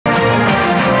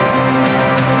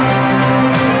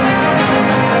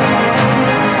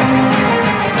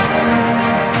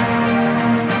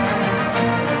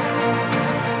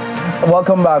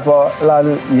Welcome back. Well,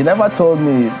 Laolu, you never told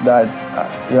me that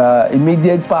your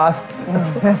immediate past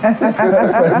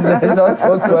presidential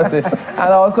spokesperson, and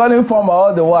I was calling for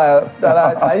all the while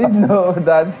that I didn't know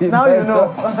that. Now you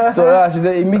know. So yeah, she's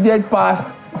an immediate past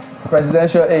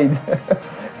presidential aide.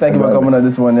 Thank you for coming on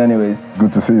this one anyways.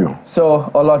 Good to see you. So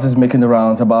a lot is making the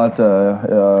rounds about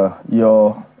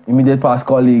your immediate past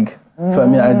colleague,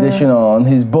 Femi Adesina, on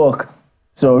his book.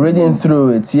 So reading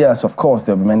through it, yes, of course,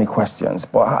 there are many questions.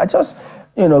 But I just,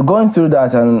 going through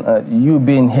that and you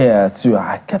being here too,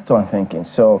 I kept on thinking.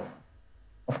 So,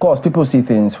 of course, people see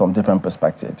things from different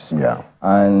perspectives. Yeah.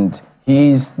 And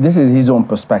this is his own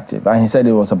perspective. And he said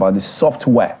it was about the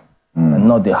software and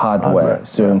not the hardware.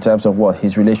 So in terms of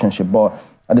his relationship. But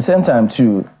at the same time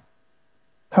too,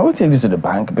 can we take this to the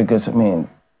bank? Because, I mean,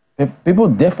 if people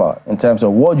differ in terms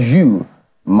of what you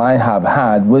might have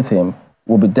had with him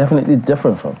will be definitely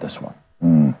different from this one.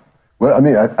 Well, I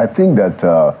mean, I think that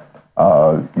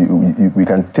we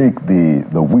can take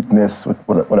the witness,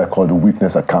 what I call the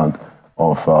witness account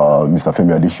of Mr.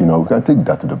 Femi Adesina. We can take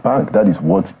that to the bank. That is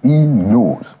what he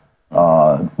knows,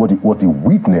 what he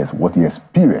witnessed, what he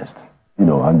experienced,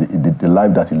 and the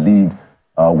life that he lived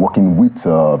working with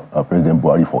President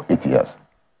Buhari for 8 years.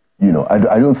 I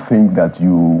don't think that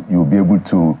you'll be able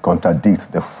to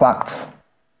contradict the facts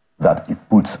that he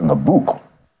puts in the book.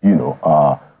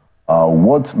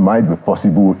 What might be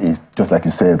possible is, just like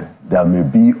you said, there may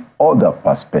be other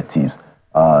perspectives,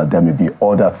 there may be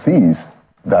other things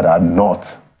that are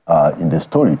not in the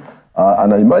story.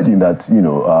 And I imagine that,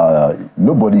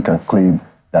 nobody can claim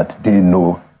that they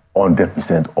know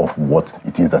 100% of what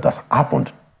it is that has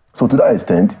happened. So to that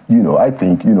extent, I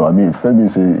think, Femi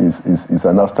is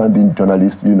an outstanding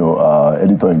journalist,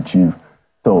 editor-in-chief.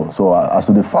 So as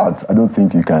to the facts, I don't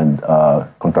think you can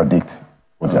contradict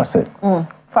what you have said.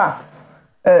 Facts.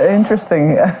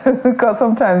 Interesting, because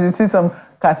sometimes you see some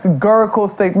categorical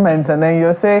statement and then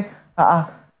you say,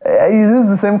 is this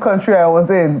the same country I was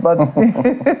in? But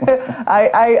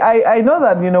I know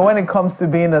that, when it comes to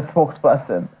being a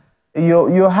spokesperson,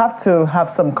 you have to have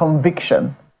some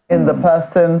conviction in the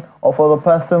person or for the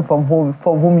person for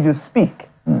whom you speak.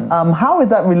 How is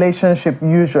that relationship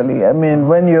usually? I mean,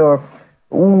 when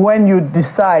you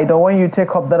decide or when you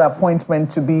take up that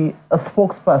appointment to be a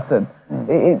spokesperson,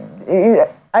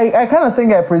 I kind of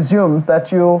think it presumes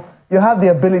that you have the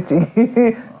ability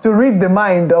to read the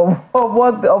mind of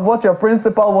what your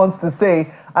principal wants to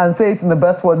say and say it in the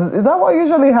best words. Is that what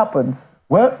usually happens?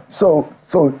 Well, so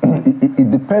it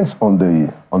depends on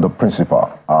the principal.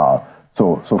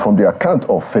 So from the account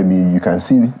of Femi, you can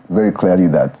see very clearly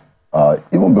that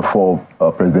even before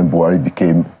President Buhari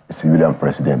became a civilian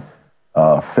president,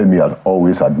 Femi had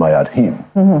always admired him,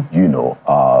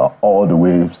 all the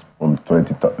way from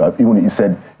even he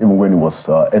said, even when he was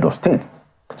head of state.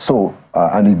 So,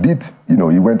 and he did, he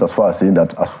went as far as saying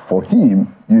that as for him,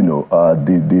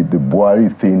 the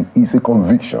Buhari thing is a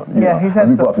conviction. He said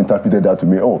and people have interpreted that to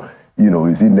me,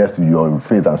 is he next to your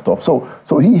faith and stuff?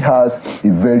 So he has a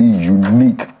very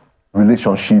unique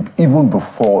relationship even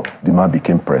before the man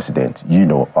became president,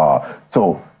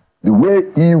 so the way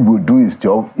he will do his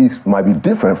job might be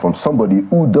different from somebody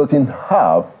who doesn't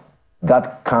have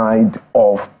that kind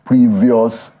of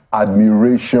previous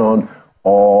admiration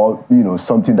or,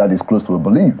 something that is close to a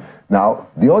belief. Now,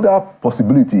 the other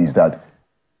possibility is that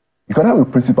you can have a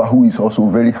principal who is also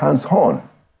very hands-on,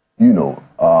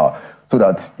 so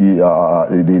that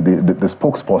the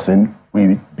spokesperson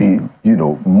will be,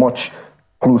 much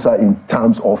closer in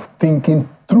terms of thinking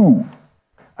through.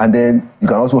 And then you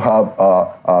can also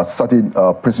have certain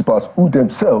principals who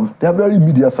themselves, they are very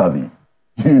media savvy,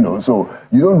 so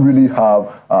you don't really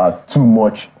have too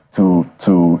much to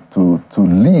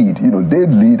lead. They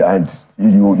lead and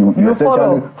you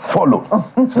essentially follow.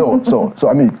 So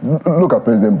I mean, look at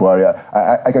President Buhari.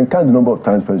 I can count the number of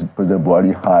times President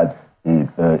Buhari had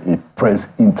a press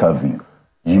interview,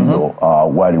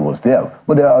 while he was there.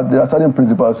 But there are certain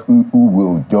principals who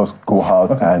will just go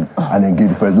out and engage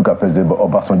the press. Look at President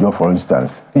Obasanjo, for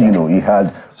instance. He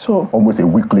had almost a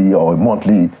weekly or a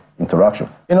monthly interaction.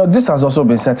 This has also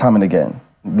been said time and again.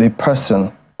 The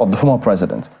person of the former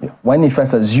president, when he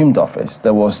first assumed office,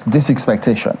 there was this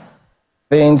expectation.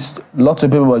 Lots of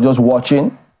people were just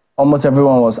watching. Almost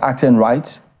everyone was acting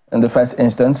right in the first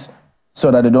instance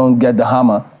so that they don't get the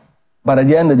hammer. But at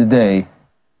the end of the day,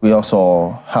 we also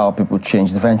saw how people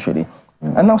changed eventually.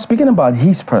 And now speaking about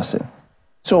his person,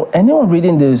 so anyone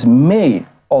reading this may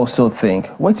also think,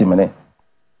 wait a minute,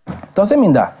 does it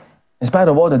mean that in spite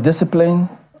of all the discipline,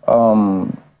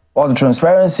 all the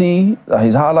transparency that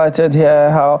he's highlighted here,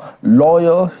 how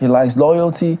loyal, he likes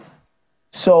loyalty,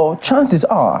 so chances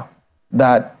are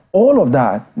that all of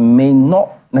that may not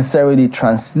necessarily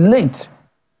translate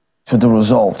to the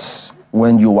results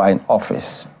when you are in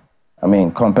office. I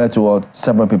mean, compared to what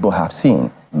several people have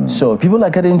seen. So people are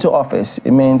getting into office,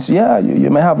 it means, yeah, you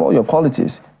may have all your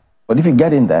qualities, but if you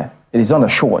get in there, it is not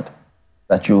assured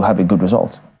that you have a good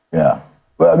result. Yeah.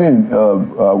 Well, I mean,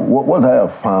 what I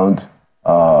have found,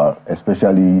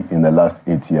 especially in the last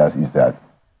 8 years, is that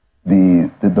the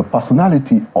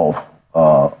personality of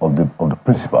the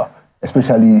principal,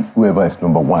 especially whoever is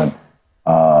number one,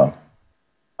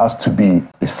 has to be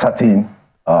a certain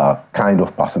kind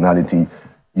of personality,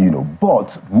 you know.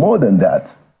 But more than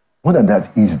that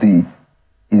is the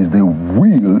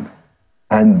will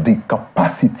and the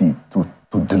capacity to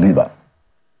deliver.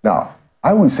 Now,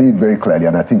 I will say it very clearly,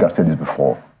 and I think I've said this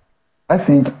before. I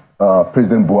think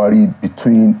President Buhari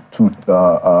between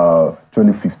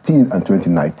 2015 and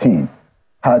 2019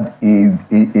 had a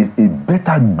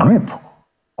better grip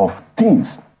of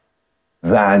things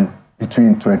than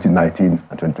between 2019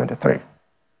 and 2023.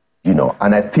 You know,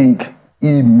 and I think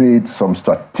he made some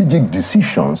strategic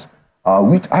decisions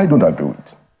which I don't agree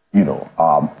with. You know,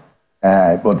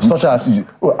 but such as,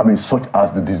 well, I mean, such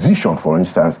as the decision, for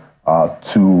instance,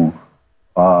 to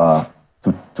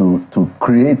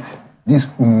create this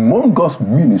humongous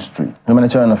ministry,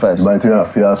 humanitarian affairs,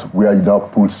 where you now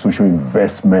put social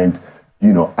investment,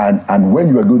 you know, and when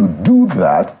you are going to do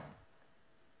that,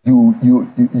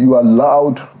 you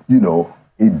allowed, you know,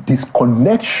 a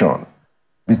disconnection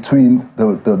between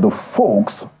the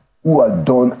folks who had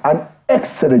done an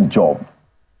excellent job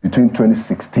between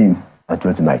 2016 and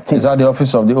 2019. Is that the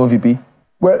office of the OVP?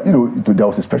 Well, you know, there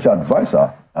was a special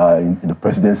advisor in the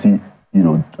presidency, you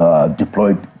know,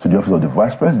 deployed to the office of the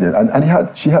vice president,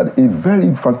 and she had a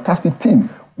very fantastic team,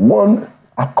 won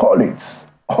accolades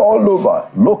all over,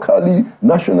 locally,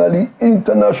 nationally,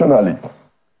 internationally.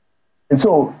 And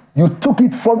so you took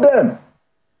it from them.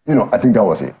 You know, I think that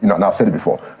was it. You know, and I've said it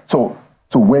before. So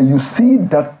when you see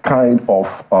that kind of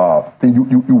thing,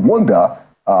 you wonder,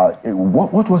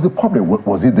 what was the problem?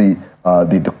 Was it the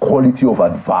quality of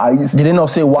advice? Did they not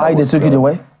say why they took it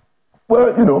away?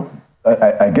 Well, you know,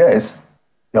 I guess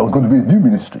there was going to be a new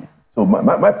ministry. So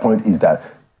my point is that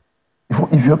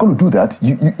if you're going to do that,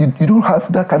 you don't have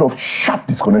that kind of sharp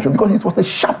disconnection, because it was a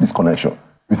sharp disconnection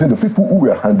between the people who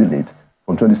were handling it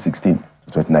from 2016 to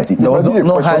 2019. There was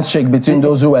no handshake between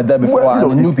those who were there before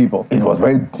and the new people. It was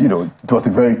very, you know, it was a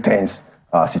very tense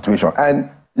situation. And,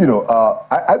 you know,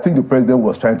 I think the president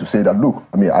was trying to say that, look,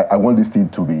 I mean, I want this thing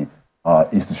to be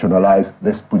institutionalized.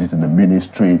 Let's put it in the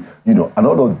ministry, you know, and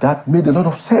all of that made a lot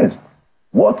of sense.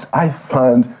 What I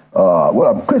found, what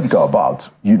I'm critical about,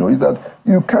 you know, is that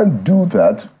you can't do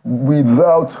that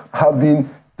without having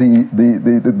the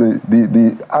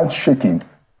handshaking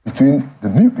between the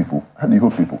new people and the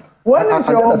old people. When is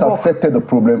your own book? That has affected the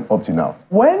problem up to now.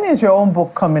 When is your own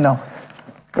book coming out?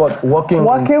 What, working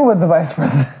with the vice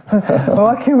president,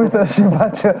 working with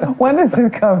Oshibacho. When is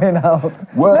it coming out?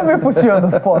 Well, let me put you on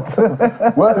the spot.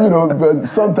 Well, you know, but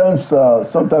sometimes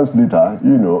later,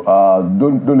 you know,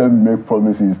 don't let me make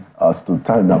promises as to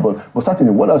time now. But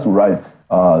certainly, one has to write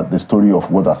the story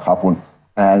of what has happened.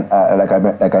 And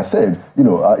like I said, you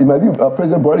know, in my view,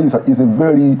 President Buhari is a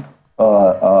very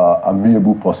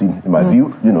amiable person, in my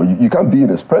view. You know, you can't be in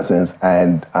his presence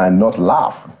and not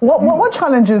laugh. What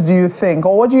challenges do you think,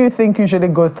 or what do you think usually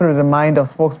goes through the mind of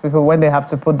spokespeople when they have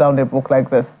to put down a book like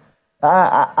this?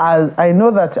 I know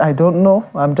that I don't know.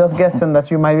 I'm just guessing that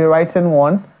you might be writing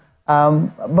one.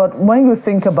 But when you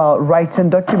think about writing,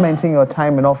 documenting your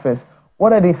time in office,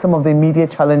 what are some of the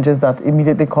immediate challenges that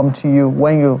immediately come to you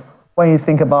when you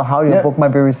think about how your book might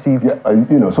be received? Yeah,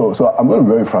 you know, so I'm going to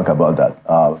be very frank about that.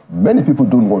 Many people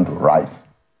don't want to write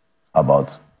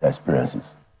about their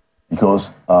experiences because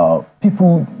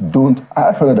people don't.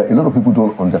 I find that a lot of people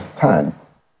don't understand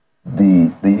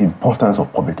the importance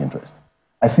of public interest.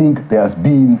 I think there has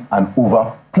been an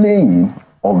overplaying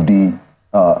of the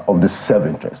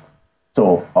self-interest.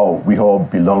 So, we all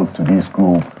belong to this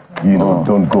group. You know,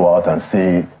 don't go out and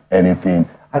say anything.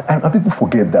 And people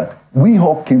forget that we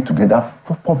all came together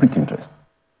for public interest.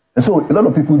 And so a lot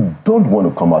of people don't want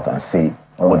to come out and say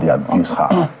what their views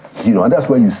are. You know, and that's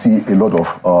why you see a lot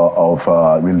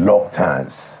of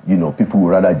reluctance. You know, people would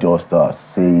rather just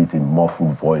say it in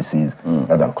muffled voices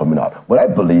rather than coming out. But I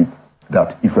believe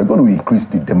that if we're going to increase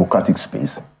the democratic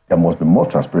space, there must be more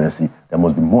transparency, there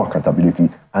must be more accountability,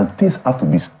 and things have to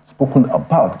be spoken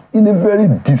about in a very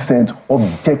decent,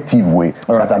 objective way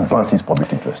that advances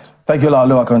public interest. Thank you,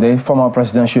 Laolu Akande, former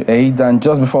presidential aide. And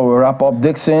just before we wrap up,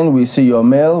 Dixon, we see your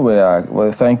mail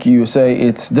where thank you. You say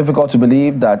it's difficult to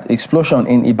believe that explosion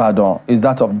in Ibadan is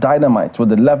that of dynamite with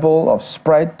the level of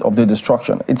spread of the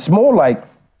destruction. It's more like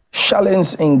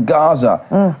shellings in Gaza,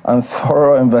 and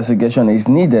thorough investigation is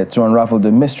needed to unravel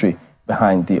the mystery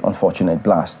behind the unfortunate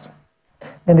blast.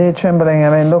 Indeed, Chamberlain, I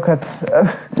mean, look at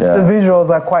the visuals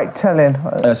are quite telling.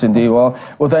 Yes, indeed. Well,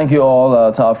 thank you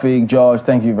all, Taufik, George.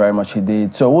 Thank you very much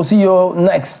indeed. So we'll see you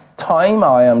next time.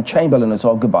 I am Chamberlain. It's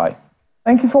all goodbye.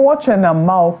 Thank you for watching. I'm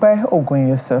Maope Ogun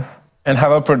Yusuf. And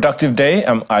have a productive day.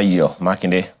 I'm Ayo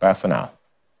Makinde. Bye for now.